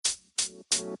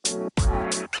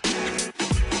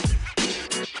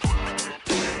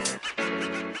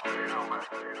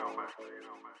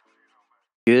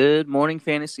Good morning,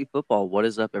 fantasy football. What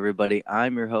is up, everybody?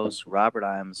 I'm your host, Robert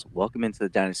Imes. Welcome into the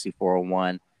Dynasty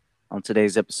 401. On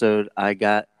today's episode, I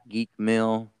got Geek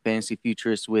Mill, fantasy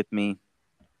futurist, with me.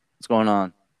 What's going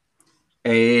on?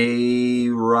 Hey,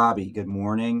 Robbie. Good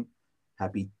morning.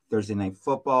 Happy Thursday night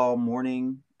football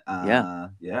morning. Yeah,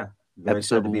 Very excited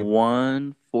episode to be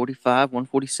 145,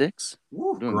 146.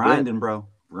 Doing good. grinding, bro.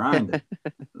 Grinding.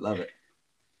 Love it.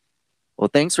 Well,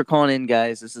 thanks for calling in,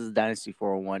 guys. This is Dynasty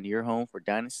 401, your home for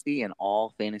Dynasty and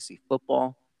all fantasy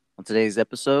football. On today's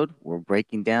episode, we're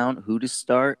breaking down who to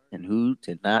start and who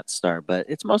to not start, but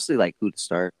it's mostly like who to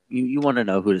start. You want to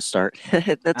know who to start. That's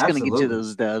going to get you Absolutely.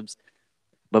 those dubs.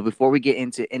 But before we get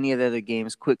into any of the other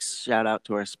games, quick shout out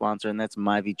to our sponsor, and that's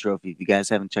MyV Trophy. If you guys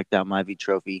haven't checked out MyV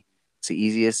Trophy, it's the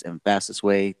easiest and fastest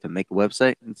way to make a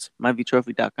website. It's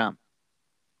myvtrophy.com.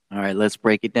 All right, let's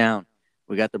break it down.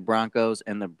 We got the Broncos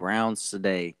and the Browns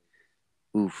today.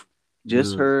 Oof.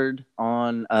 Just Ooh. heard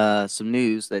on some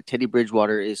news that Teddy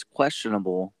Bridgewater is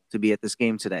questionable to be at this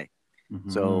game today.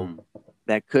 So Mhm.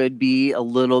 that could be a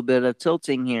little bit of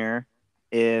tilting here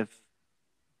if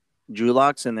Drew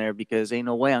Lock's in there, because ain't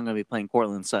no way I'm going to be playing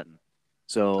Cortland Sutton.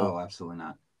 So Oh, absolutely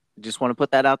not. just want to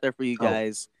put that out there for you Oh,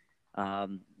 guys.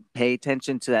 Pay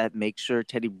attention to that. Make sure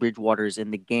Teddy Bridgewater is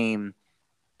in the game.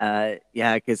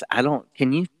 Because I don't.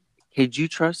 Could you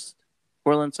trust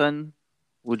Cortland Sutton?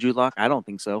 Would you lock? I don't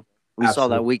think so. We saw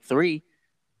that absolutely. week 3,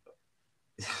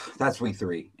 That's week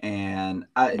 3, and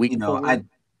week 4.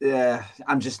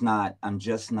 I'm just not. I'm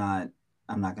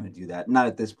not going to do that. Not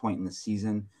at this point in the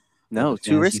season, of the No,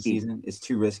 too fantasy risky. season. It's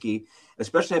too risky,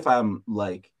 especially if I'm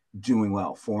like doing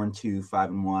well, 4-2,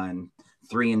 5-1,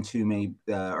 3-2, maybe,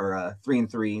 or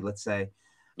 3-3, let's say.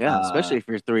 Yeah, Uh, especially if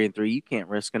you're 3-3, you can't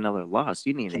risk another loss.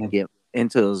 You need to can't get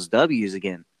into those W's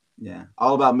again. Yeah,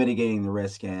 all about mitigating the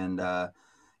risk. And I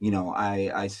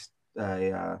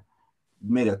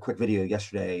made a quick video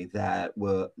yesterday that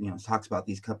will talks about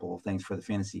these couple of things for the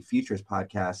Fantasy Futures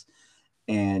podcast,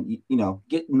 and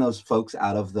getting those folks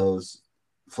out of those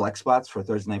flex spots for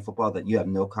Thursday night football that you have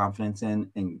no confidence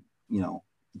in, and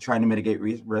trying to mitigate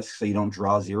risk so you don't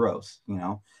draw zeros,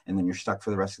 and then you're stuck for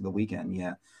the rest of the weekend.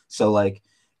 Yeah, so like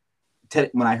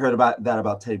when I heard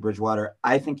about Teddy Bridgewater,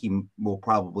 I think he will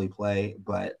probably play,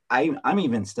 but I'm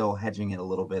even still hedging it a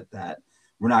little bit that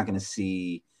we're not going to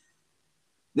see.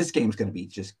 This game's going to be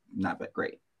just not that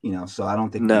great, So I don't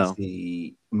think we're going to No,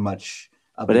 see much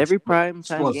of but the every prime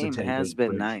time explosive game Teddy has been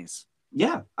Bridge. nice.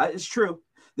 Yeah, it's true.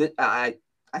 That I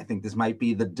think this might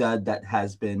be the dud that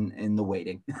has been in the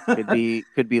waiting. Could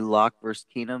be Locke versus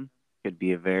Keenum. Could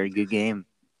be a very good game.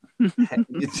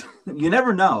 You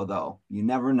never know, though. You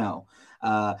never know.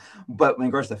 But when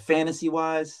it goes to fantasy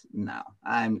wise, no,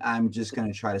 I'm just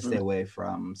going to try to stay away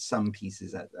from some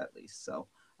pieces at least. So,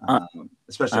 I,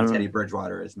 especially I if Teddy don't.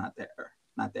 Bridgewater is not there.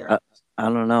 I, I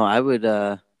don't know. I would.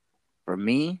 For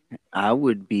me, I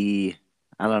would be.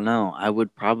 I don't know. I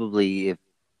would probably, if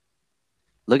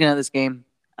looking at this game,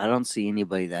 I don't see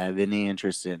anybody that I have any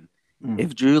interest in. Mm-hmm.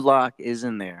 If Drew Lock is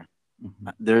in there, Mm-hmm.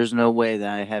 there's no way that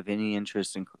I have any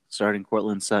interest in starting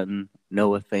Cortland Sutton,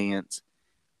 Noah Fant.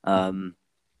 Mm-hmm. Um,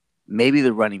 maybe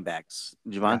the running backs,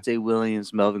 Yeah. Javonte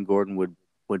Williams, Melvin Gordon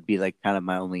would be like kind of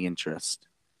my only interest.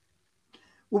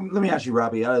 Well, let me ask you,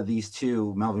 Robbie. Out of these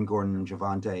two, Melvin Gordon and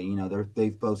Javante,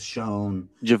 they've both shown.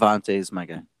 Javonte is my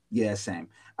guy. Yeah, same.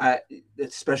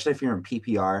 Especially if you're in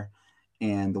PPR,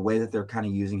 and the way that they're kind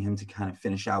of using him to kind of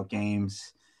finish out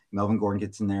games. Melvin Gordon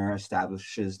gets in there,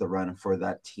 establishes the run for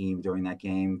that team during that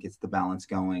game, gets the balance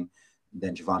going.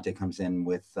 Then Javante comes in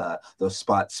with those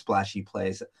splashy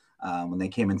plays. When they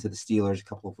came into the Steelers a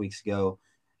couple of weeks ago,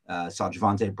 saw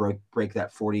Javante break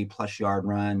that 40-plus yard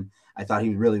run. I thought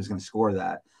he really was going to score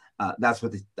that. That's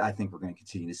what I think we're going to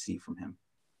continue to see from him.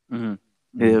 Mm-hmm.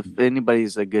 Mm-hmm. If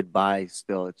anybody's a good buy,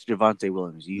 still it's Javonte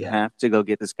Williams. You Yeah. have to go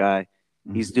get this guy.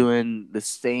 He's Mm-hmm. doing the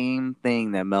same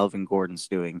thing that Melvin Gordon's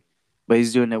doing, but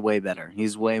he's doing it way better.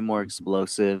 He's way more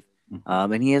explosive,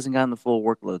 Mm-hmm. and he hasn't gotten the full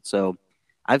workload. So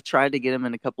I've tried to get him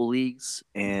in a couple leagues,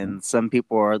 Mm-hmm. and some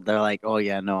people they're like, "Oh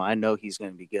yeah, no, I know he's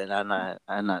going to be good. I'm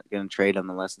not going to trade him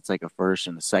unless it's like a first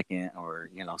and a second, or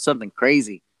something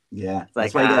crazy." Yeah, It's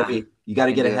that's like, why you got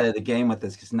to can't get do ahead it. of the game with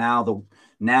this, because now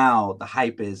the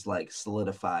hype is like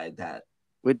solidified that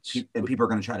Which and people are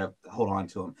going to try to hold on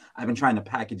to him. I've been trying to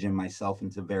package him myself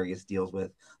into various deals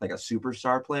with like a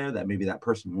superstar player that maybe that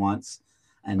person wants,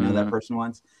 and know that mhm, person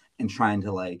wants, and trying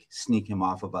to like sneak him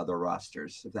off of other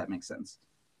rosters, if that makes sense.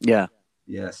 yeah,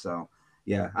 Yeah, so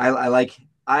yeah, I like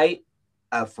I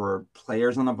for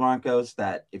players on the Broncos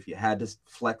that if you had to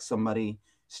flex somebody,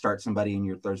 start somebody in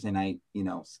your Thursday night,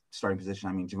 starting position.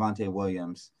 I mean, Javonte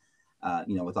Williams,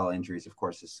 with all injuries, of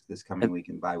course, this coming week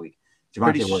and bye week,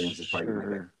 Javonte Williams is probably my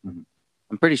pick. Mm-hmm.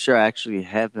 I'm pretty sure I actually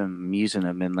have him using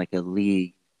him in like a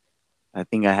league. I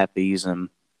think I have to use him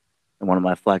in one of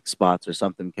my flex spots or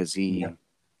something because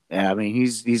I mean,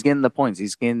 he's getting the points.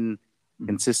 He's getting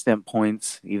consistent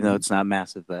points, even though it's not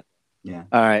massive. But yeah.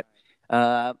 All right.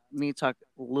 Let me talk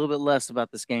a little bit less about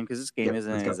this game because this game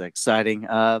isn't as exciting.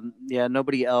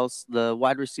 Nobody else. The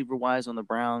wide receiver wise on the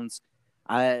Browns,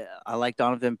 I like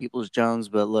Donovan Peoples-Jones,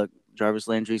 but look, Jarvis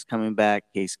Landry's coming back.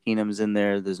 Case Keenum's in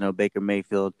there. There's no Baker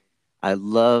Mayfield. I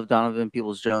love Donovan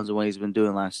Peoples-Jones and what he's been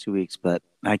doing the last 2 weeks, but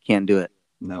I can't do it.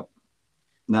 No.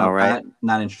 All right.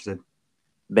 Not interested.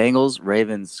 Bengals,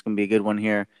 Ravens. It's going to be a good one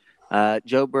here.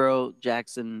 Joe Burrow,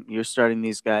 Jackson, you're starting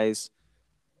these guys.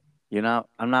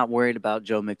 I'm not worried about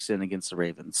Joe Mixon against the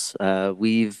Ravens.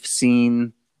 We've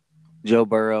seen Joe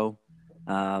Burrow.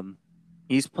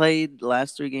 He's played the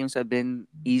last 3 games have been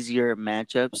easier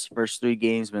matchups. First 3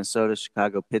 games, Minnesota,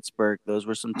 Chicago, Pittsburgh. Those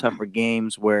were some tougher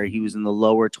games where he was in the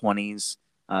lower 20s,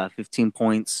 15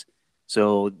 points.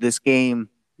 So this game,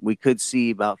 we could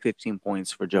see about 15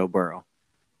 points for Joe Burrow.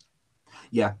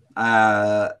 Yeah.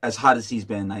 As hot as he's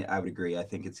been, I would agree. I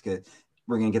think it's good.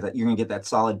 We're going to get that. You're going to get that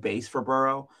solid base for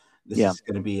Burrow. This is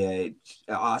going to be an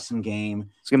awesome game.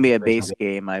 It's going to be a base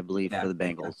game, I believe, for the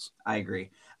Bengals. I agree.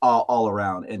 All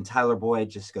around. And Tyler Boyd,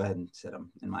 just go ahead and sit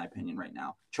him, in my opinion, right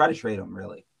now. Try to trade him,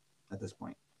 really, at this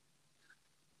point.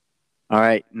 All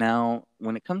right. Now,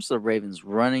 when it comes to the Ravens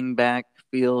running back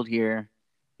field here,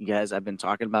 you guys, I've been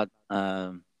talking about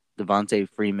Devontae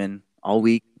Freeman all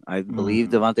week. I believe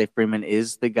Devontae Freeman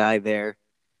is the guy there.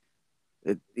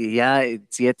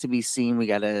 It's yet to be seen. We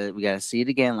gotta see it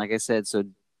again, like I said. So,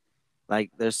 I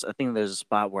think there's a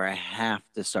spot where I have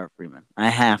to start Freeman. I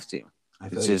have to.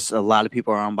 It's just a lot of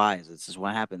people are on buys. It's just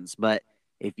what happens. But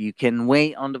if you can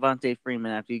wait on Devontae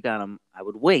Freeman after you got him, I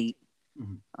would wait,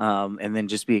 and then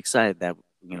just be excited that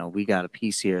we got a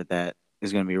piece here that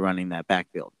is going to be running that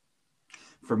backfield.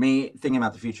 For me, thinking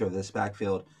about the future of this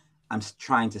backfield, I'm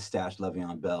trying to stash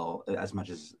Le'Veon Bell as much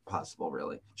as possible.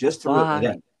 Really, just to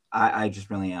again, I just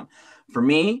really am. For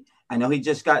me, I know he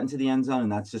just got into the end zone,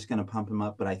 and that's just going to pump him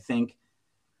up. But I think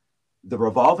the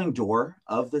revolving door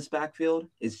of this backfield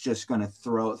is just going to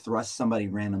thrust somebody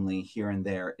randomly here and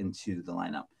there into the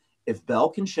lineup. If Bell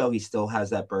can show he still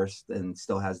has that burst and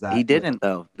still has that. He didn't,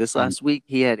 though. This last week,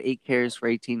 he had 8 carries for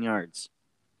 18 yards.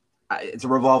 It's a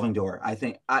revolving door. I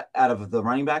think out of the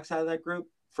running back side of that group,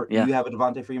 you have a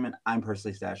Devontae Freeman. I'm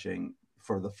personally stashing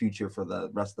for the future for the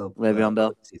rest of the Le'Veon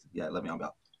Bell. Season. Yeah, Le'Veon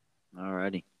Bell. All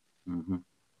righty. Mm-hmm.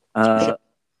 Go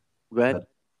ahead.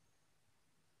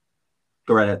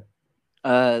 Go right ahead.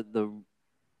 The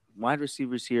wide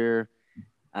receivers here,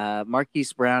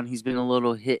 Marquise Brown, he's been a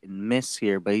little hit and miss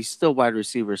here, but he's still wide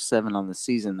receiver 7 on the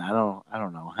season. I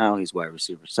don't know how he's wide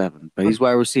receiver 7, but he's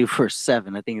wide receiver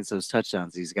 7. I think it's those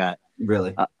touchdowns he's got.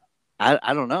 Really?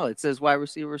 I don't know. It says wide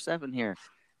receiver 7 here.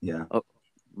 Yeah.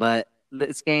 But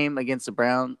this game against the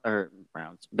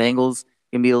Bengals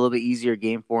can be a little bit easier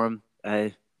game for him.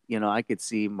 I could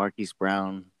see Marquise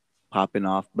Brown popping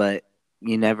off, but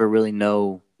you never really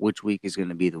know which week is going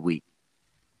to be the week.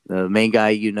 The main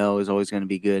guy is always going to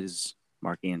be good is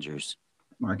Mark Andrews.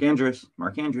 Mark Andrews.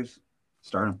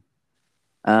 Start him.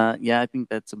 I think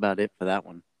that's about it for that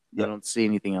one. Yep. I don't see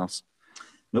anything else.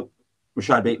 Nope.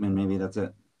 Rashad Bateman, maybe that's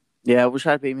it. Yeah,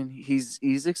 Rashad Bateman,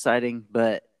 he's exciting,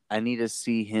 but I need to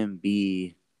see him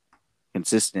be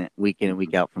consistent week in and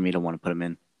week out for me to want to put him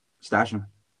in. Stash him.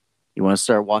 You want to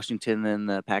start Washington and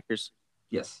the Packers?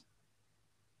 Yes.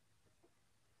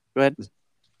 Go ahead. Do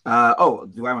I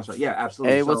want to start? Yeah,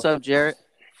 absolutely. Hey, what's up, Jarrett?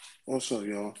 What's up,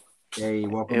 y'all? Hey,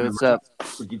 welcome. Hey, what's up?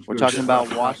 We're talking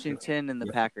about Washington and the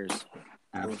Packers.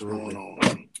 Absolutely. What's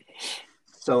going on?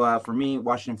 So for me,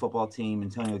 Washington football team,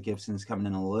 Antonio Gibson's coming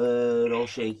in a little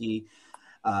shaky.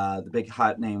 The big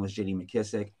hot name was J.D.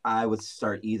 McKissic. I would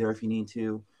start either if you need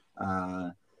to,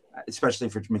 especially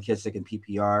for McKissic and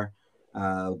PPR.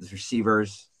 The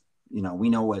receivers, we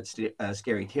know what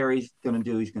Scary Terry's going to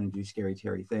do. He's going to do Scary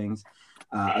Terry things.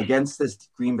 Against this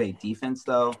Green Bay defense,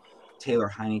 though, Taylor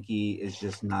Heineke is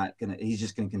just not going to – he's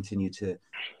just going to continue to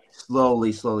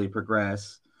slowly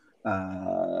progress,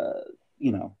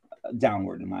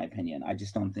 downward, in my opinion. I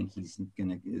just don't think he's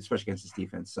going to – especially against this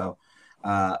defense. So,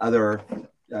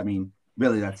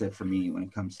 really that's it for me when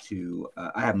it comes to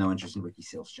I have no interest in Ricky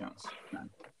Seals-Jones. None.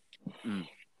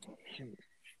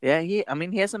 Yeah, he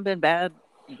hasn't been bad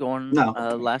going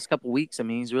last couple weeks. I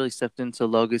mean, he's really stepped into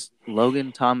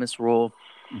Logan Thomas role.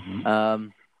 Mm-hmm.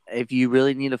 if you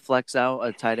really need to flex out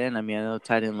a tight end, I mean, I know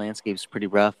tight end landscape's pretty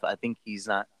rough. I think he's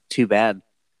not too bad.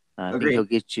 I think he'll Agreed.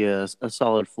 get you a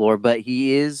solid floor, but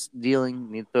he is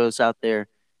dealing. Need to throw this out there.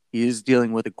 He is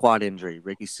dealing with a quad injury,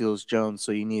 Ricky Seals Jones.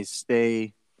 So you need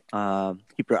to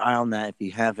keep your eye on that if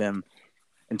you have him.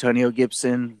 Antonio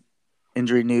Gibson,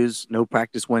 injury news, no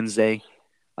practice Wednesday.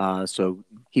 So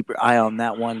keep your eye on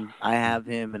that one. I have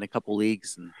him in a couple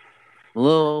leagues, and I'm a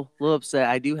little upset.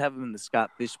 I do have him in the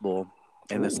Scott Fish Bowl,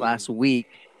 and this last week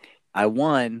I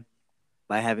won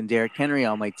by having Derrick Henry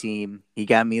on my team. He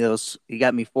got me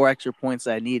 4 extra points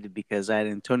that I needed because I had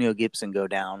Antonio Gibson go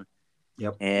down.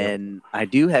 Yep. And I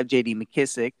do have JD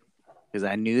McKissick because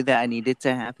I knew that I needed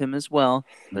to have him as well.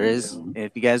 There is,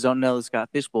 if you guys don't know the Scott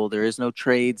Fish Bowl, there is no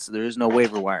trades, there is no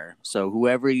waiver wire. So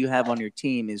whoever you have on your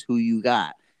team is who you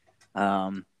got.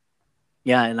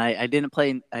 Yeah, and I didn't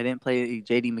play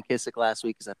JD McKissick last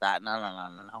week because I thought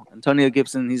no. Antonio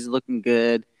Gibson, he's looking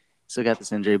good. Still got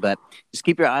this injury, but just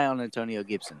keep your eye on Antonio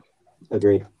Gibson.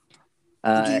 Agreed.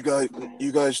 Do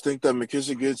you guys think that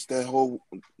McKissick gets that whole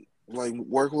like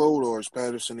workload, or is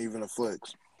Patterson even a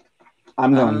flex?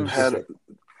 I'm going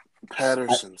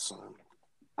Patterson, son.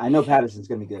 I know Patterson's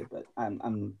going to be good, but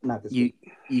I'm not this week.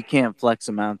 You can't flex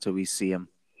him out until we see him.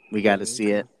 We got to see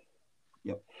it.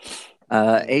 Yep.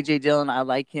 AJ Dillon, I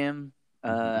like him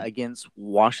against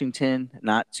Washington.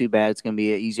 Not too bad. It's going to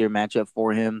be an easier matchup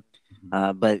for him.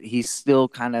 But he's still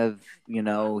kind of,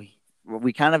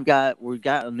 we got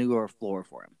a newer floor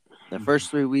for him. The first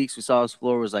 3 weeks we saw his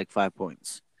floor was like 5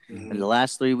 points. In the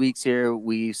last 3 weeks here,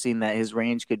 we've seen that his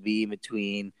range could be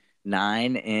between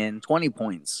 9 and 20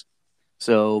 points.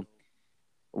 So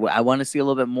I want to see a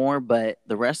little bit more, but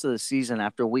the rest of the season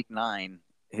after week 9,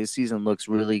 his season looks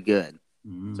really good.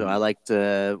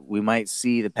 So we might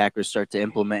see the Packers start to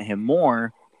implement him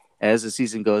more as the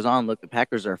season goes on. Look, the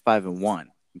Packers are 5-1.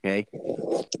 Okay.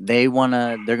 They're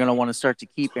going to want to start to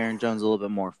keep Aaron Jones a little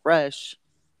bit more fresh.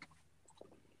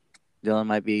 Dillon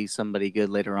might be somebody good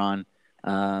later on.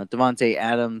 Devontae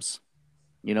Adams,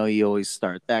 you always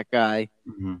start that guy.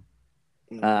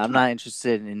 I'm not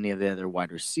interested in any of the other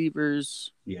wide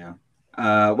receivers. Yeah.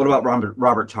 What about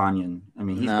Robert Tonyan? I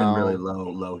mean, he's been really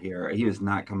low here. He has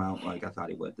not come out like I thought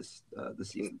he would this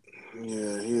season.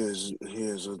 Yeah, he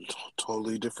is a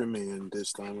totally different man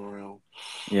this time around.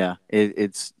 Yeah,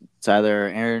 it's either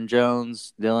Aaron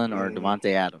Jones, Dillon, or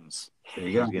Devontae Adams. There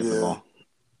you go.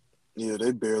 Yeah,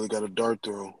 they barely got a dart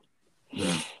throw.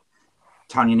 Yeah.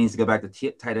 Tonyan needs to go back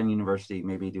to Tight End University,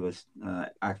 maybe do his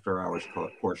after-hours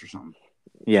course or something.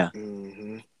 Yeah.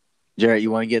 Jarrett,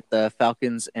 you want to get the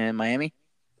Falcons and Miami?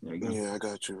 There you go. Yeah, I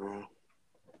got you, bro.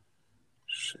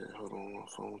 Shit, hold on, my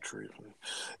phone tripping.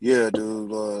 Yeah,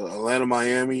 dude, Atlanta,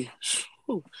 Miami.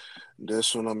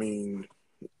 This one, I mean,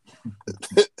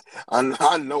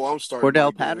 I know I'm starting.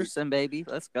 Cordell Patterson, baby,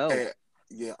 let's go.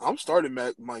 Yeah, I'm starting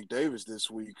Mike Davis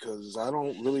this week because I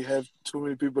don't really have too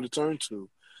many people to turn to.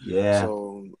 Yeah.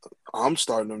 So I'm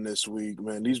starting them this week,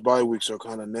 man. These bye weeks are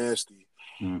kind of nasty.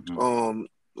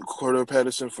 Cordell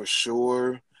Patterson for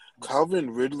sure.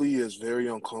 Calvin Ridley is very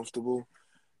uncomfortable.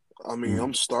 I mean,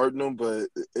 I'm starting him, but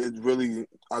it really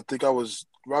 – I think I was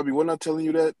 – Robbie, wasn't I telling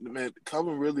you that? Man,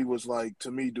 Calvin Ridley was like – to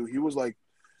me, dude, he was like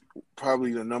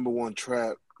probably the number one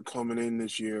trap coming in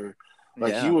this year.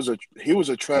 Like he was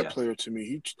a trap player to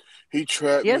me. He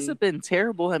trapped me. He hasn't been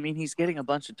terrible. I mean, he's getting a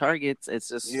bunch of targets. It's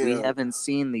just we haven't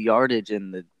seen the yardage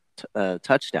and the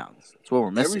touchdowns. That's what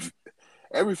we're missing.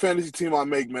 Every fantasy team I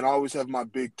make, man, I always have my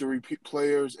big 3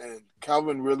 players, and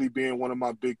Calvin really being one of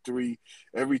my big 3.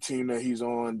 Every team that he's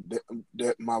on,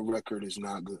 that my record is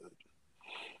not good.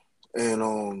 And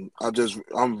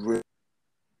I'm really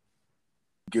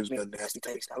gives me a nasty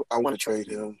taste. I want to trade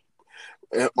him.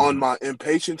 And on my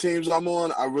impatient teams I'm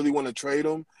on, I really want to trade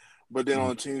them. But then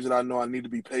on teams that I know I need to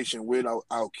be patient with,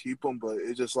 I'll keep them. But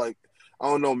it's just like, I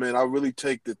don't know, man. I really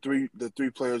take the three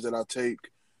players that I take,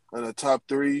 and the top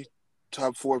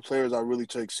 4 players I really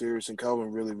take serious, and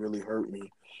Calvin really, really hurt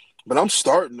me. But I'm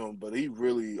starting him, but he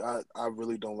really, I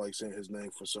really don't like saying his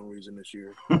name for some reason this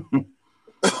year.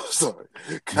 Sorry.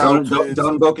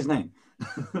 Don't invoke his name.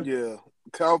 Yeah.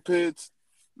 Kyle Pitts.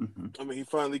 I mean, he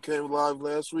finally came live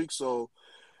last week, so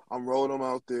I'm rolling him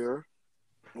out there.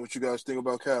 What you guys think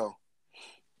about Cal?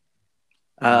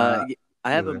 I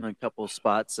have him in a couple of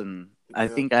spots, and I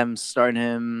think I'm starting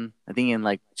him, I think in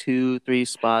like 2-3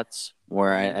 spots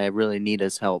where I really need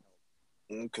his help.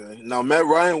 Okay. Now, Matt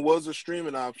Ryan was a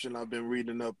streaming option I've been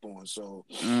reading up on. So,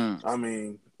 I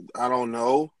mean, I don't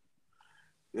know.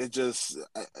 It just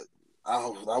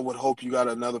I would hope you got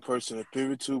another person to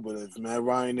pivot to, but if Matt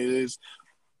Ryan is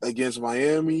against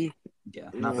Miami,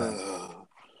 not bad.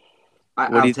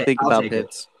 What do you think about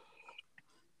Pitts?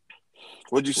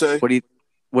 What'd you say?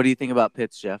 What do you think about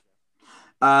Pitts, Jeff?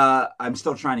 I'm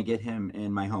still trying to get him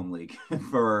in my home league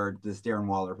for this Darren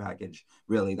Waller package.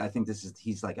 Really, I think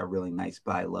he's like a really nice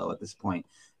buy low at this point.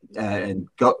 And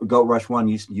go rush one.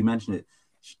 You mentioned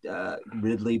it.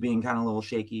 Ridley being kind of a little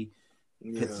shaky.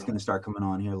 Pitts is going to start coming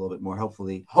on here a little bit more.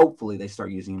 Hopefully they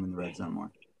start using him in the red zone more.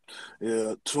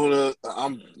 Yeah, Tuna.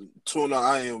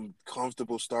 I am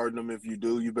comfortable starting him. If you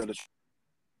do, you better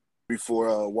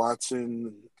before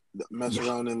Watson mess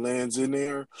around and lands in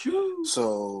there.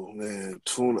 So man,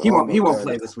 Tuna. He won't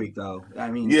play this week though.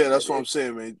 I mean, yeah, that's what I'm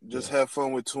saying, man. Just have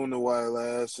fun with Tuna while it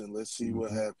lasts, and let's see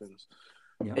what happens.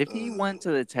 Yeah. If he went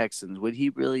to the Texans, would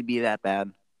he really be that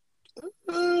bad?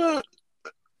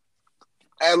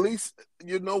 At least,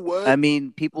 you know what? I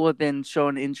mean, people have been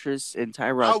showing interest in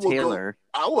Tyrod Taylor.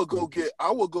 I would go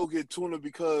get Tuna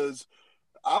because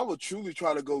I would truly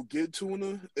try to go get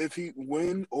Tuna if he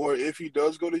win or if he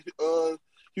does go to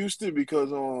Houston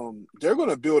because they're going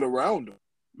to build around him.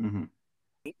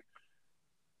 Mm-hmm.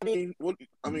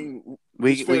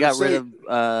 We got rid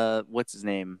of what's his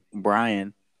name,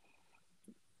 Brian.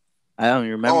 I don't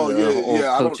even remember the old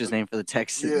coach's name for the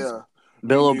Texans. Yeah,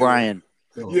 Bill O'Brien.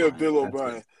 Bill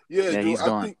O'Brien. Yeah, dude, he's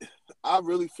gone. I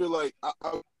really feel like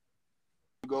I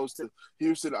goes to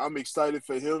Houston. I'm excited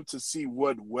for him to see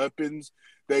what weapons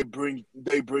they bring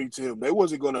to him. They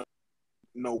wasn't gonna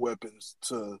no weapons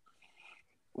to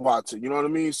Watson. You know what I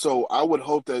mean? So I would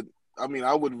hope that. I mean,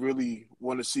 I would really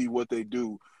want to see what they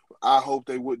do. I hope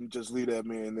they wouldn't just leave that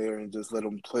man there and just let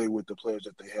him play with the players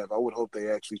that they have. I would hope they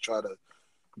actually try to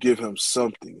give him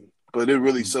something. But it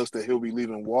really sucks that he'll be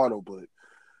leaving Waddle. But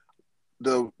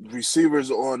the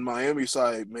receivers on Miami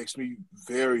side makes me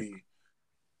very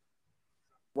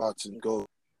Watson go.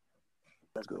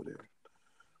 Let's go there.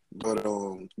 But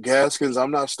Gaskins,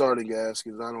 I'm not starting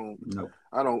Gaskins. I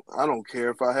don't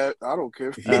care if I have. I don't care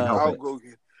if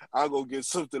I'll go get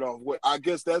something off. What I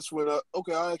guess that's when.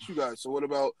 Okay, I'll ask you guys. So what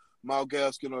about Myles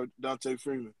Gaskin or Devonta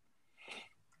Freeman?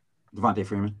 Devonta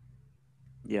Freeman.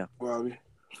 Yeah. Robbie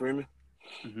Freeman.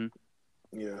 Mm-hmm.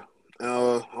 Yeah.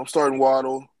 I'm starting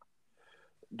Waddle.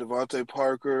 Devontae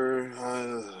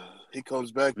Parker. He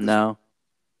comes back. No,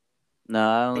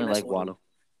 I only like Waddle.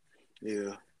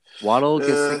 Yeah. Waddle,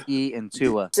 Gesicki, and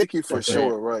Tua. Gesicki for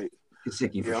sure, right?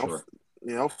 Gesicki for sure.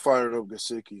 I'm firing up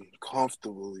Gesicki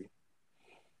comfortably.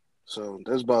 So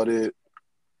that's about it.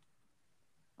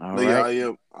 All right.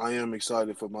 Yeah, I am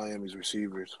excited for Miami's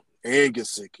receivers and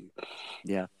Gesicki.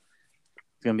 Yeah.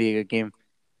 It's gonna be a good game.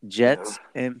 Jets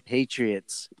and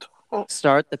Patriots.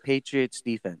 Start the Patriots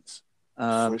defense.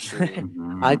 For sure.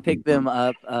 I picked them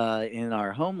up in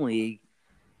our home league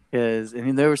because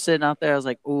they were sitting out there. I was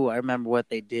like, "Oh, I remember what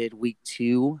they did week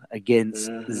 2 against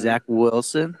Zach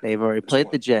Wilson. They've already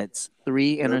played the Jets.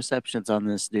 3 interceptions on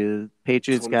this dude.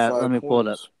 Patriots got. Let me pull it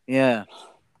up. Yeah,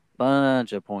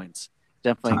 bunch of points.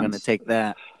 Definitely going to take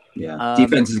that. Yeah,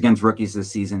 defenses against rookies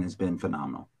this season has been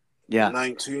phenomenal. Yeah,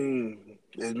 19.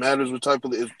 It matters what type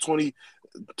of it's 20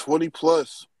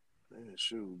 plus. Man,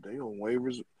 shoot, they on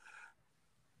waivers.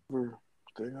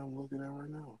 Thing I'm looking at right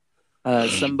now.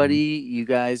 Somebody you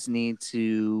guys need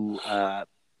to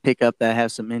pick up that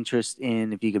has some interest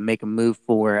in, if you can make a move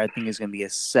for, I think it's going to be a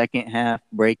second half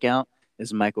breakout,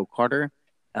 is Michael Carter.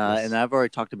 And I've already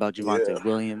talked about Javonte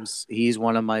Williams. He's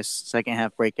one of my second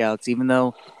half breakouts, even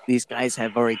though these guys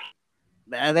have already –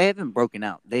 they haven't broken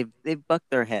out. They've bucked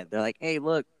their head. They're like, hey,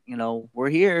 look, we're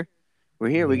here. We're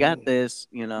here. We got this,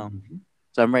 So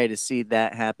I'm ready to see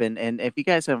that happen. And if you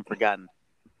guys haven't forgotten,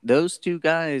 those 2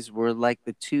 guys were like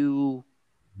the 2,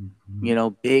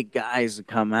 big guys to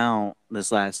come out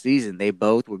this last season. They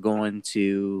both were going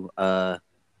to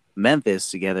Memphis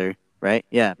together, right?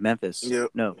 Yeah, Memphis. Yep.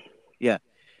 No, yeah.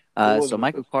 So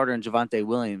Michael Carter and Javonte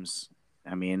Williams.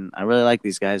 I mean, I really like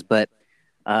these guys, but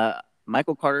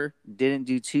Michael Carter didn't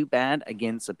do too bad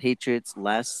against the Patriots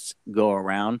last go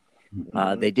around.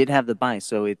 They did have the bye,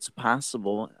 so it's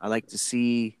possible. I like to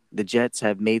see the Jets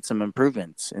have made some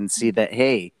improvements and see that,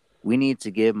 hey, we need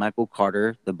to give Michael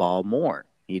Carter the ball more.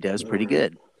 He does pretty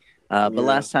good. But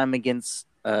last time against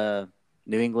New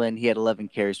England, he had 11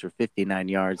 carries for 59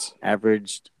 yards,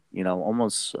 averaged,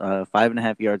 almost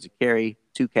 5.5 yards a carry,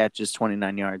 2 catches,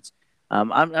 29 yards.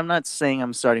 I'm not saying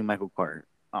I'm starting Michael Carter.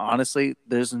 Honestly,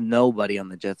 there's nobody on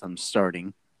the Jets I'm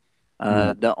starting.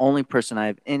 The only person I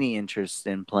have any interest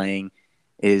in playing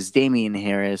is Damian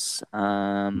Harris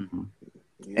and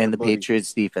the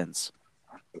Patriots defense.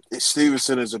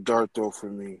 Stevenson is a dart throw for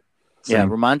me. Yeah,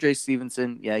 Ramondre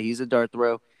Stevenson. Yeah, he's a dart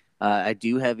throw. I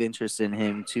do have interest in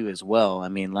him too as well. I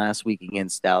mean, last week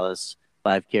against Dallas,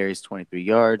 5 carries, 23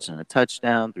 yards, and a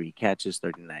touchdown, 3 catches,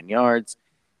 39 yards.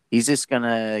 He's just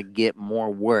gonna get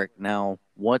more work. Now,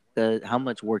 how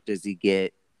much work does he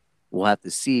get? We'll have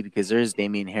to see because there's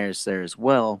Damian Harris there as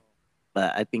well.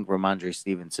 But I think Ramondre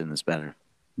Stevenson is better.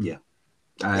 Yeah.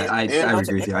 I And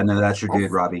agree with you. I know that's your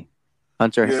dude, Robbie.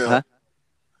 Hunter, Yeah.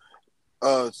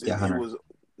 huh? Yeah, Hunter. He was.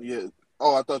 Yeah.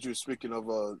 Oh, I thought you were speaking of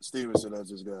Stevenson as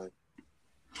this guy.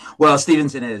 Well,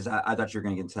 Stevenson is. I thought you were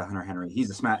going to get into Hunter Henry.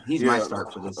 He's my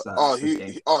start for this. This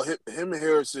game. Him and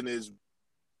Harrison is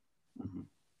Mhm.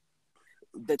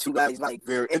 the two guys like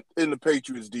very in the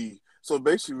Patriots D. So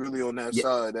basically, really on that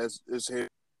side, that's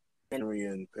Henry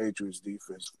and Patriots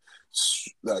defense.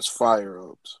 That's fire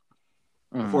ups.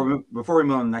 Before we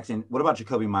move on to the next thing, what about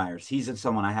Jacoby Myers? He's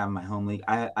someone I have in my home league.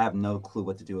 I have no clue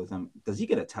what to do with him. Does he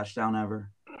get a touchdown ever?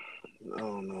 I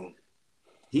don't know.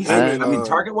 He's, I mean,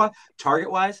 target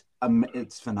wise,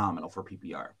 it's phenomenal for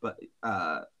PPR. But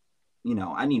I need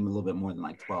him a little bit more than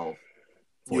like 12.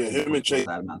 14, yeah, him and Chase.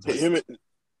 That amount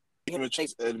Him and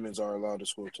Chase Edmonds are allowed to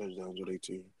score touchdowns with their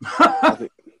team.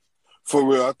 For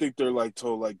real, I think they're like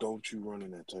told like, don't you run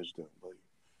in that touchdown, buddy.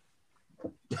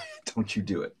 Don't you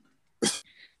do it.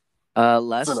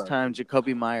 Last time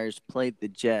Jacoby Myers played the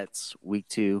Jets, week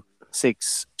 2,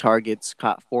 6 targets,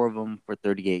 caught 4 of them for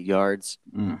 38 yards.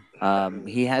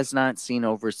 He has not seen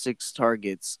over 6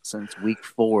 targets since week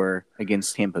 4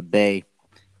 against Tampa Bay.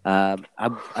 I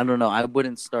don't know. I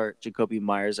wouldn't start Jacoby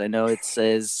Myers. I know it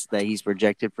says that he's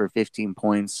projected for 15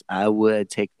 points. I would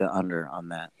take the under on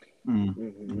that.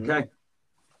 Okay.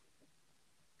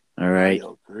 All right.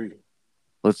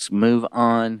 Let's move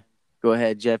on. Go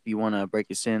ahead, Jeff. You want to break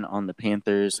us in on the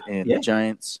Panthers and the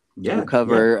Giants? Yeah. We'll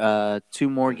cover 2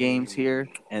 more games here,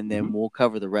 and then we'll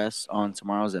cover the rest on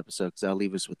tomorrow's episode because that'll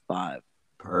leave us with 5.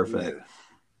 Perfect.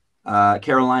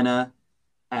 Carolina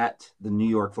at the New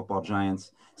York Football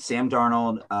Giants. Sam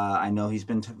Darnold, I know he's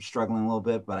been struggling a little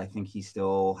bit, but I think he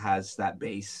still has that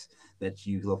base that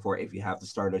you look for if you have to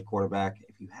start a quarterback.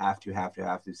 If you have to,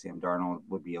 Sam Darnold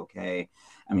would be okay.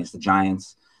 I mean, it's the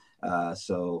Giants,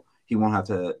 so he won't have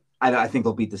to. I think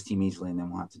they'll beat this team easily, and they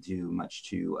won't have to do much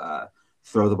to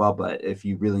throw the ball. But if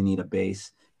you really need a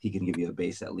base, he can give you a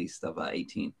base at least of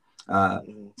 18.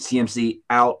 CMC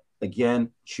out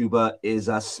again. Chuba is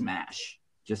a smash.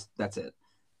 Just that's it.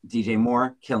 DJ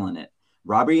Moore killing it.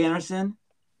 Robbie Anderson,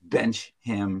 bench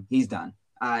him. He's done.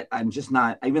 I'm just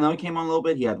not. Even though he came on a little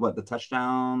bit, he had the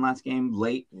touchdown last game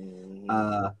late.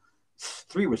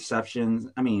 3 receptions.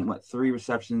 I mean, 3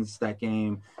 receptions that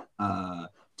game.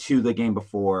 2 the game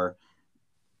before.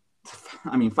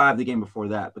 I mean, 5 the game before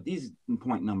that. But these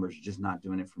point numbers are just not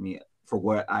doing it for me for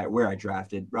where I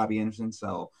drafted Robbie Anderson.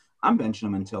 So I'm benching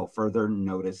him until further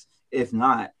notice. If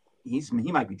not, he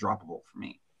might be droppable for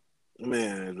me.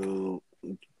 Man, dude,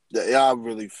 I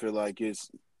really feel like it's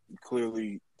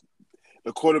clearly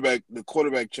the quarterback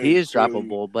change. He is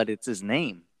droppable, but it's his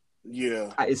name.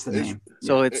 Yeah, it's the name.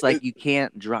 So it's like you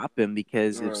can't drop him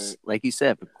because it's like you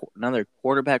said, if another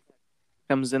quarterback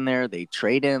comes in there, they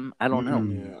trade him. I don't know.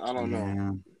 Yeah, I don't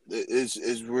know.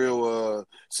 It's real.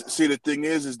 See, the thing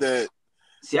is that.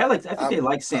 See, I think they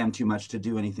like Sam too much to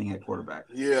do anything at quarterback.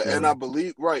 Yeah, and I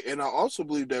believe and I also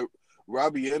believe that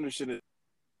Robbie Anderson is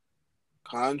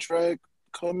contract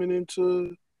coming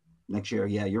into next year.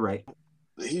 Yeah, you're right.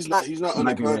 He's not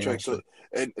under contract, right, so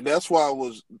and that's why I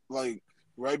was like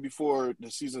right before the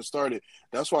season started.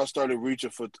 That's why I started reaching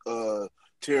for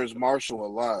Terrace Marshall a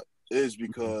lot. Is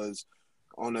because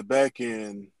on the back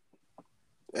end,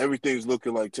 everything's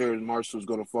looking like Terrace Marshall's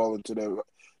going to fall into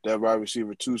that wide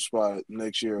receiver 2 spot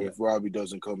next year if Robbie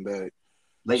doesn't come back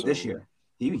late this year.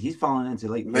 He's falling into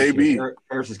late. Maybe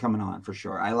Harris is coming on for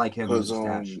sure. I like him as a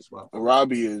stash as well.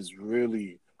 Robbie is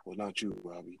really not you,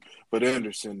 Robbie, but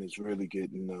Anderson is really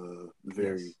getting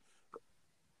very.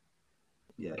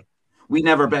 Yeah, we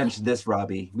never benched this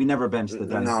Robbie. We never benched the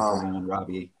dynasty program on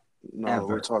Robbie. No, ever.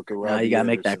 We're talking Robbie. No, you gotta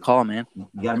make that call, man. You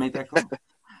gotta make that call.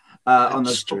 On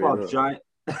the football giant.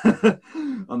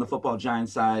 On the football giant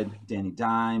side, Danny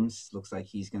Dimes looks like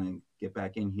he's gonna get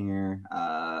back in here.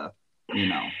 I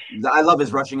love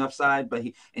his rushing upside, but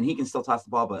he can still toss the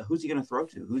ball. But who's he gonna throw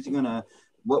to?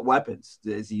 What weapons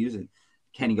is he using?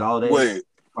 Kenny Golladay,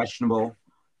 questionable.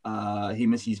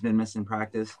 He's been missing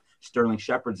practice. Sterling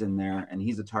Shepard's in there, and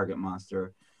he's a target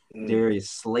monster.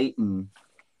 Darius Slayton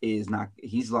is not.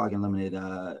 He's logging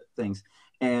limited things,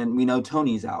 and we know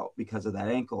Tony's out because of that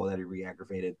ankle that he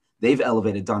re-aggravated. They've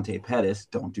elevated Dante Pettis.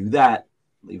 Don't do that.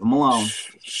 Leave him alone.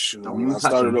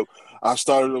 I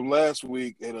started him last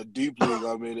week in a deep league.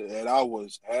 I mean, and I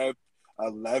had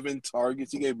 11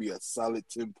 targets. He gave me a solid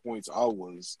 10 points. I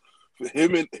was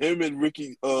him and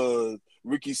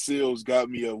Ricky Seals got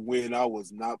me a win I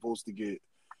was not supposed to get.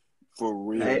 For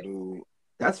real, dude.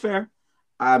 That's fair.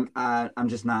 I'm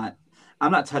just not.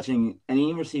 I'm not touching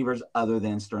any receivers other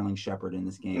than Sterling Shepard in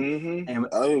this game, and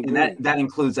I and agree. that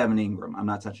includes Evan Ingram. I'm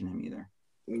not touching him either.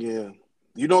 Yeah.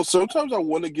 Sometimes I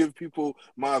want to give people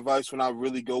my advice when I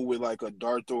really go with like a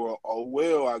dart throw. Oh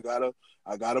well, I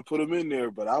gotta put him in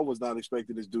there. But I was not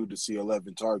expecting this dude to see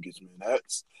 11 targets, man.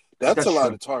 That's a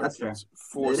lot True. of That's fair. targets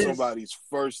for It is. somebody's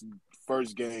first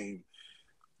game.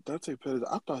 Dante Pettis,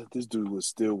 I thought this dude was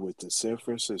still with the San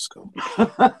Francisco.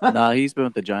 No, he's been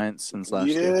with the Giants since last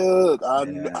year. Yeah,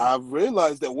 Yeah. I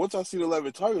realized that once I seen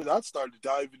 11 targets, I started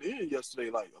diving in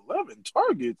yesterday. Like 11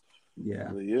 targets. Yeah.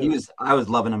 But yeah. He was. I was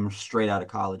loving him straight out of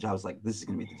college. I was like, this is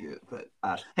gonna be the dude. But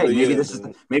hey, But maybe yeah, this is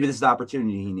man. maybe this is the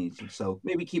opportunity he needs. So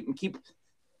maybe keep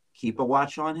a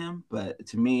watch on him. But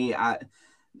to me,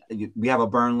 we have a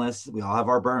burn list. We all have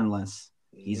our burn lists.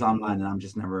 He's on mine, and I'm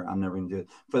never going to do it.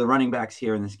 For the running backs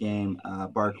here in this game,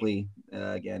 Barkley,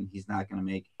 again, he's not going to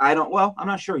make. I'm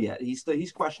not sure yet.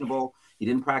 He's questionable. He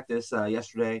didn't practice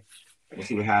yesterday. We'll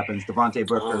see what happens. Devontae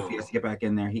Booker, if he has to get back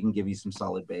in there, he can give you some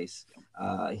solid base.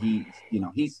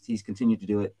 He's continued to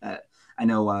do it. I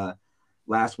know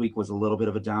last week was a little bit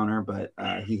of a downer, but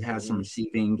he has some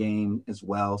receiving game as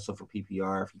well. So for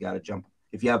PPR, if you got to jump,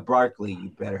 if you have Barkley, you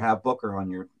better have Booker on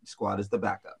your squad as the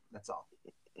backup. That's all.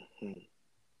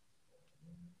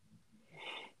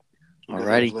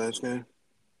 Alrighty. Last game.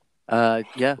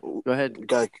 Yeah. Go ahead.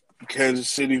 Got Kansas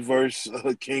City versus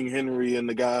King Henry and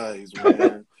the guys,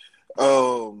 man.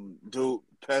 Dude,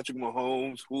 Patrick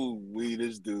Mahomes,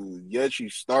 this dude. Yes, you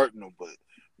starting him, but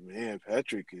man,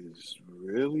 Patrick is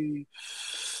really,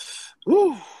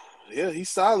 yeah, he's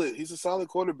solid. He's a solid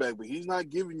quarterback, but he's not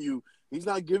giving you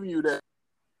that.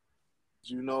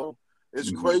 It's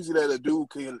crazy that a dude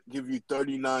can give you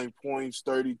 39 points,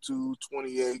 32,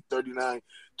 28, 39,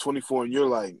 24, and you're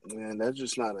like, man, that's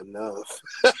just not enough.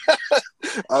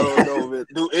 I don't know, man.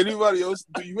 Do anybody else?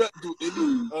 Do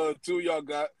any two of y'all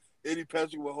got any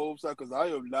Patrick Mahomes? Because I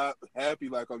am not happy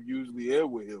like I'm usually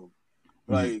am with him.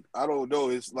 Like I don't know.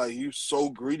 It's like you're so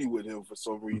greedy with him for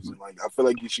some reason. Like I feel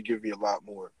like you should give me a lot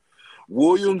more.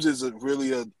 Williams is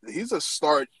he's a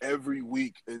start every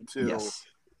week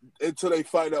until they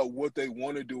find out what they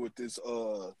want to do with this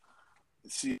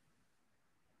situation,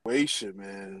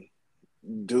 man.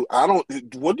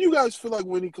 What do you guys feel like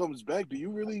when he comes back? Do you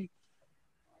really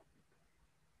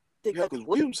think because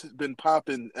Williams has been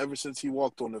popping ever since he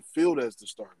walked on the field as the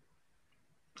starter?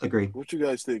 Agree. What you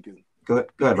guys thinking? Go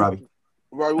ahead, Robbie.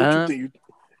 Right, what you think?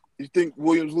 You think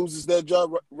Williams loses that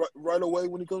job right away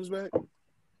when he comes back?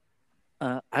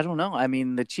 I don't know. I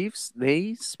mean, the Chiefs,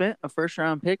 they spent a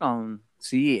first-round pick on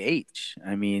CEH.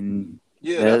 I mean,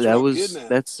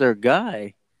 that's their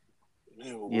guy.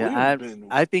 Man, yeah,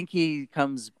 I think he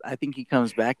comes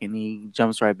back and he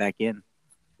jumps right back in.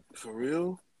 For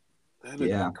real?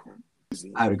 Yeah,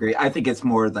 I would agree. I think it's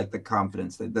more like the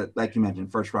confidence that like you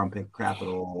mentioned, first-round pick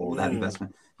capital, that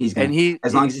investment. He's gonna,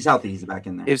 as long as he's healthy, he's back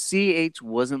in there. If CEH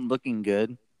wasn't looking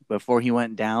good before he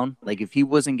went down, like if he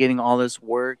wasn't getting all this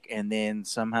work and then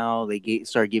somehow they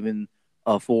start giving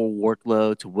a full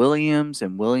workload to Williams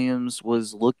and Williams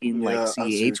was looking like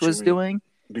CH was doing,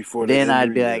 before then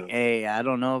I'd be like, hey, I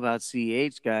don't know about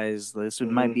CH, guys. This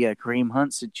might be a Kareem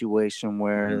Hunt situation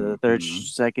where the third,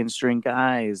 second string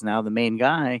guy is now the main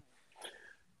guy.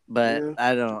 But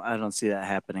I don't see that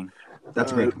happening.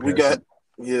 That's great. That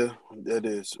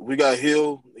is. We got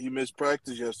Hill. He missed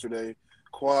practice yesterday.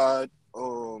 Quad.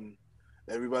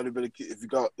 Everybody better if you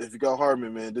got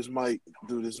Hartman, man, this might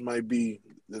be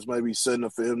setting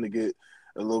up for him to get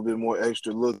a little bit more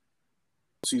extra look.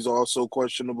 He's also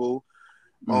questionable.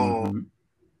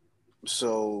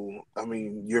 So I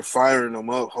mean, you're firing them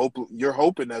up. You're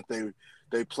hoping that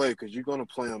they play because you're gonna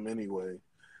play them anyway.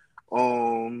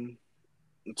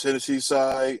 Tennessee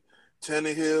side,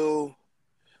 Tannehill,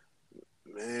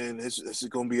 man, it's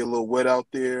gonna be a little wet out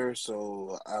there.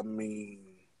 So I mean,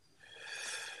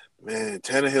 man,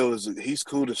 Tannehill he's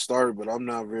cool to start, but I'm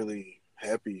not really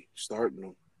happy starting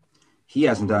him. He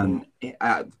hasn't done.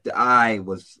 I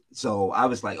was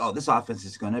like, oh, this offense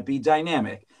is going to be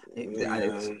dynamic.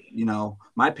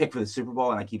 My pick for the Super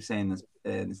Bowl, and I keep saying this,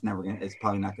 and it's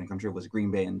probably not going to come true. Was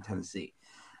Green Bay and Tennessee.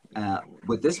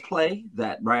 With this play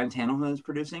that Ryan Tannehill is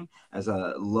producing as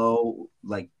a low,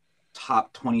 like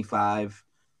top 25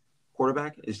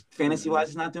 quarterback, is fantasy wise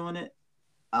is not doing it.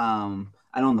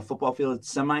 I know on the football field it's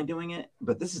semi doing it,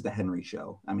 but this is the Henry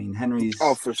show. I mean, Henry's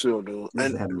for sure, dude. This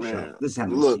is the Henry show. This is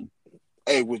Henry's team.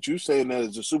 Hey, what you saying that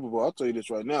is the Super Bowl? I'll tell you this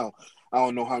right now. I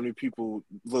don't know how many people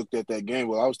looked at that game.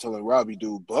 Well, I was telling Robbie,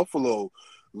 dude, Buffalo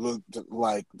looked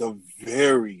like the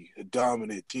very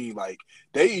dominant team. Like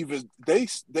they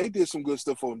did some good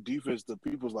stuff on defense. The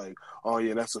people's like, oh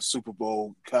yeah, that's a Super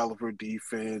Bowl caliber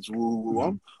defense. Woo woo. Mhm.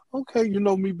 I'm okay. You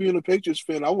know me being a Patriots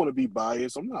fan, I want to be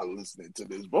biased. I'm not listening to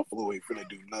this. Buffalo ain't finna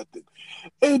do nothing.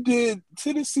 And then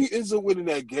Tennessee ends up winning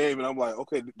that game, and I'm like,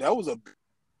 okay, that was a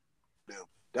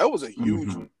huge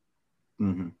Mhm.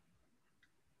 Mhm.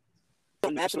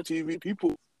 On national TV.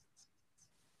 People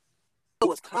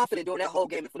was confident during that whole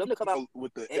game. And for them to come out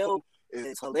with the L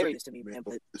is hilarious to me, man.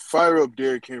 But fire up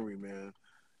Derrick Henry, man.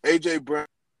 AJ Brown,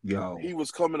 Yo. he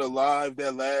was coming alive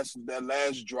that last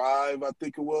drive. I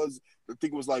think it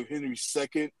was like Henry's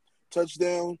second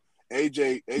touchdown.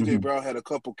 AJ Mhm. Brown had a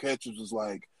couple catches. Was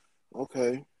like,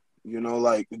 okay,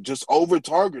 like just over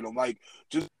target him, like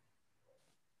just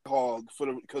hog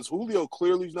because Julio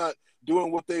clearly is not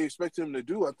doing what they expect him to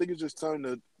do. I think it's just time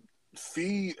to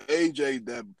feed AJ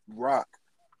that rock.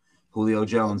 Julio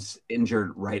Jones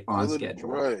injured right on schedule.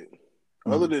 Right.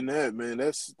 Other than that, man,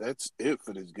 that's it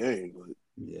for this game. But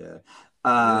yeah.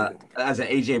 As an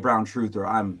AJ Brown truther,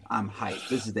 I'm hyped.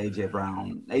 This is AJ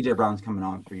Brown. AJ Brown's coming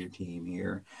on for your team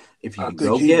here. If you can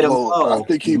go get him low,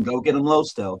 you can go get him low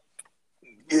still.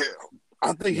 Yeah,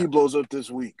 I think he blows up this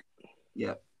week.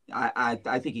 Yeah, I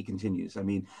think he continues. I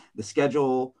mean, the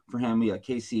schedule for him,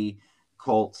 KC,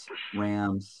 Colts,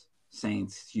 Rams,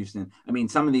 Saints, Houston. I mean,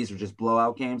 some of these are just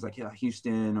blowout games like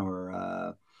Houston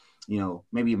or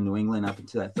maybe even New England up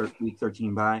into that week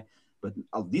 13 bye. But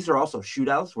these are also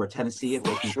shootouts where Tennessee, if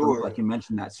they can prove, like you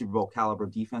mentioned, that Super Bowl caliber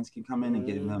defense can come in and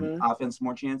give them offense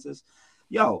more chances.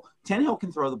 Tannehill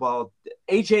can throw the ball.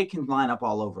 AJ can line up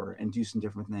all over and do some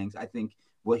different things. I think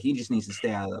he just needs to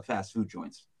stay out of the fast food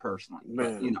joints personally.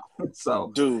 Man, but,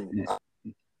 so dude,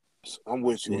 I'm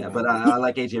with you. Yeah, but I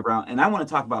like AJ Brown, and I want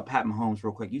to talk about Pat Mahomes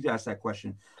real quick. You asked that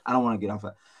question. I don't want to get off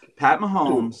of Pat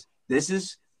Mahomes. This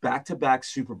is back-to-back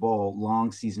Super Bowl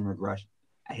long season regression.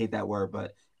 I hate that word,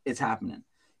 but it's happening.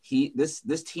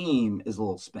 This team is a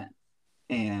little spent,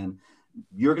 and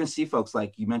you're going to see folks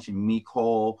like you mentioned, me,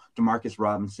 Cole, Demarcus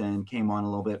Robinson came on a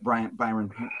little bit, Byron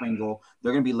Pringle.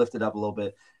 They're going to be lifted up a little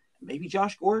bit. Maybe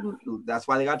Josh Gordon. That's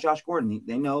why they got Josh Gordon.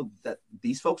 They know that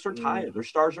these folks are tired. Their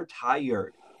stars are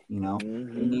tired. They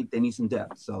need some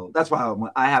depth. So that's why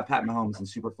I have Pat Mahomes in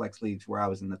super flex leagues where I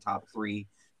was in the top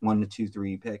 1 to 2,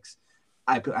 3 picks.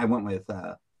 I went with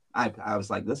I was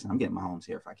like, listen, I'm getting Mahomes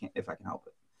here if I can help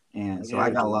it. And so I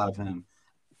got a lot of him.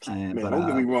 Don't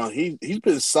get me wrong, he's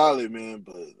been solid, man.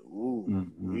 But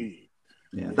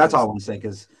that's all I want to say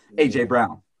because AJ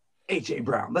Brown,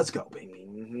 let's go,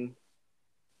 baby.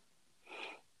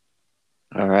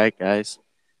 All right, guys.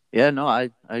 Yeah, no, I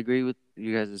agree with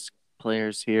you guys'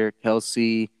 players here.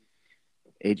 Kelsey,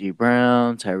 AJ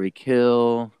Brown, Tyreek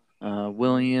Hill,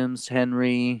 Williams,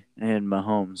 Henry, and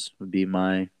Mahomes would be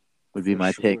my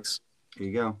picks. There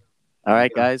you go. All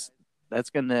right, guys. That's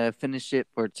going to finish it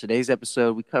for today's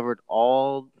episode. We covered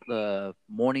all the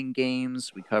morning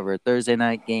games. We covered a Thursday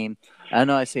night game. I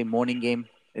know I say morning game.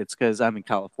 It's because I'm in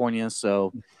California,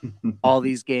 so all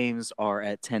these games are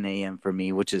at 10 a.m. for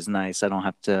me, which is nice. I don't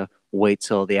have to wait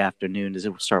till the afternoon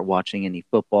to start watching any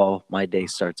football. My day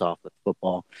starts off with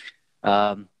football.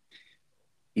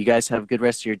 You guys have a good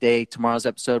rest of your day. Tomorrow's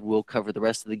episode, we'll cover the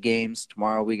rest of the games.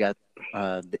 Tomorrow we got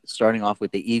starting off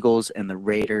with the Eagles and the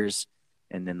Raiders,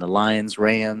 and then the Lions,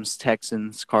 Rams,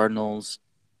 Texans, Cardinals,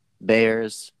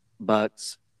 Bears,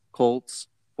 Bucks, Colts,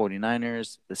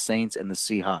 49ers, the Saints, and the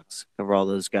Seahawks. Cover all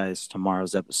those guys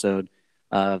tomorrow's episode.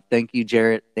 Thank you,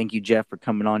 Jarrett. Thank you, Jeff, for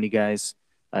coming on, you guys.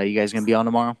 You guys going to be on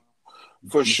tomorrow?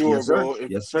 For sure, yes, bro.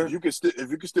 Yes, sir. If you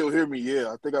can still hear me,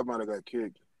 yeah. I think I might have got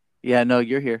kicked. Yeah, no,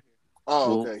 you're here.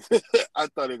 Oh, cool. Okay. I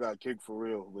thought it got kicked for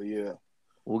real, but yeah.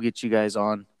 We'll get you guys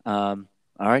on. All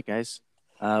right, guys.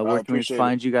 Where can we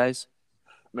find you guys?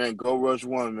 Man, go Rush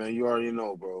One, man. You already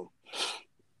know, bro.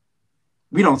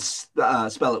 We don't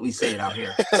spell it. We say it out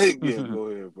here. Yeah, go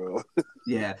ahead, bro.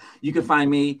 Yeah. You can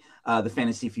find me, the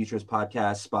Fantasy Futures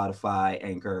Podcast, Spotify,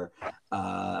 Anchor,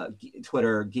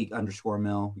 Twitter,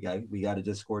 geek_mill. We got a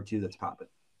Discord, too, that's popping.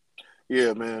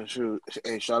 Yeah, man. Shoot.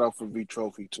 Hey, shout out for V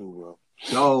Trophy, too,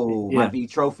 bro. My V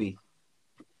Trophy.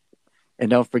 And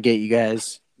don't forget, you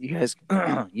guys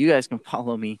can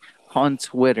follow me on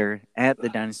Twitter at the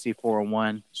Dynasty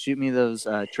 401. Shoot me those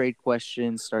trade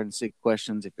questions, starting 6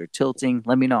 questions. If you're tilting,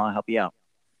 let me know. I'll help you out.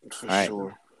 For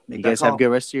sure. You guys have a good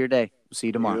rest of your day. We'll see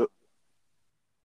you tomorrow. Yep.